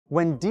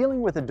When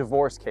dealing with a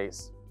divorce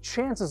case,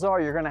 chances are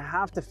you're going to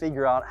have to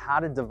figure out how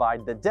to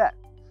divide the debt.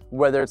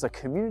 Whether it's a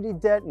community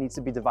debt needs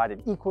to be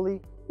divided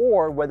equally,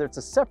 or whether it's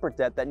a separate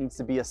debt that needs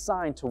to be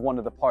assigned to one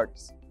of the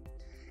parties.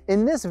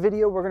 In this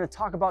video, we're going to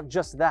talk about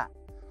just that.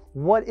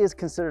 What is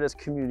considered as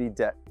community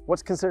debt?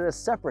 What's considered as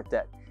separate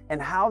debt? And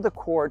how the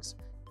courts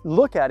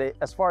look at it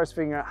as far as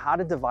figuring out how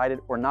to divide it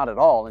or not at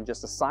all and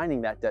just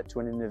assigning that debt to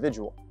an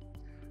individual.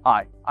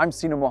 Hi, I'm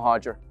Sina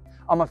Mohajer.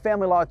 I'm a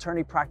family law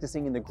attorney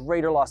practicing in the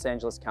greater Los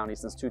Angeles County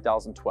since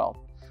 2012.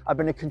 I've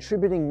been a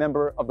contributing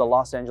member of the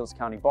Los Angeles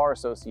County Bar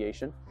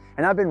Association,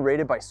 and I've been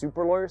rated by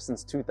Super Lawyers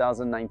since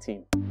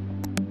 2019.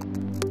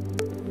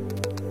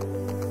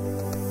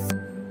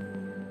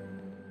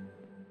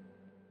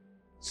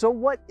 So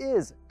what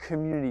is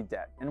community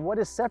debt and what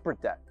is separate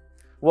debt?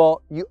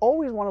 Well, you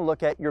always want to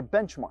look at your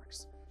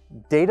benchmarks,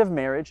 date of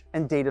marriage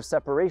and date of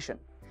separation.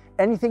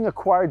 Anything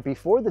acquired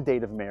before the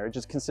date of marriage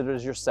is considered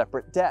as your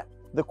separate debt.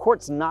 The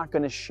court's not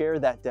going to share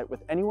that debt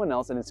with anyone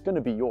else and it's going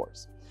to be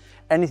yours.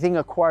 Anything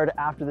acquired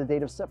after the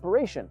date of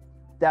separation,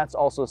 that's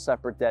also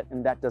separate debt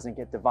and that doesn't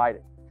get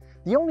divided.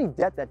 The only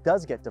debt that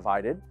does get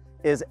divided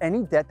is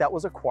any debt that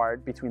was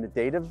acquired between the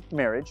date of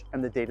marriage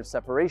and the date of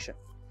separation.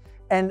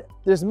 And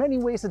there's many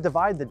ways to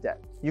divide the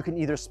debt. You can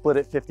either split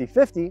it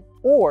 50-50,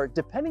 or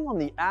depending on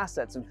the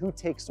assets and who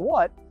takes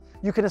what,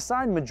 you can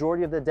assign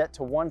majority of the debt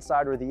to one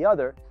side or the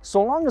other,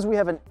 so long as we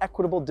have an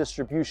equitable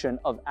distribution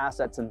of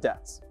assets and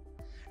debts.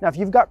 Now, if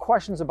you've got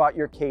questions about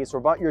your case or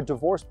about your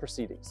divorce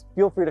proceedings,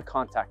 feel free to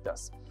contact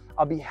us.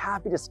 I'll be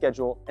happy to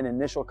schedule an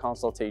initial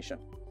consultation.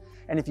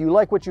 And if you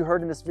like what you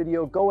heard in this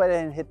video, go ahead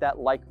and hit that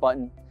like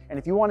button. And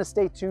if you want to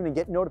stay tuned and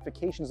get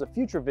notifications of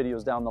future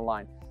videos down the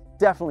line,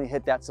 definitely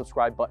hit that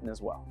subscribe button as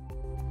well.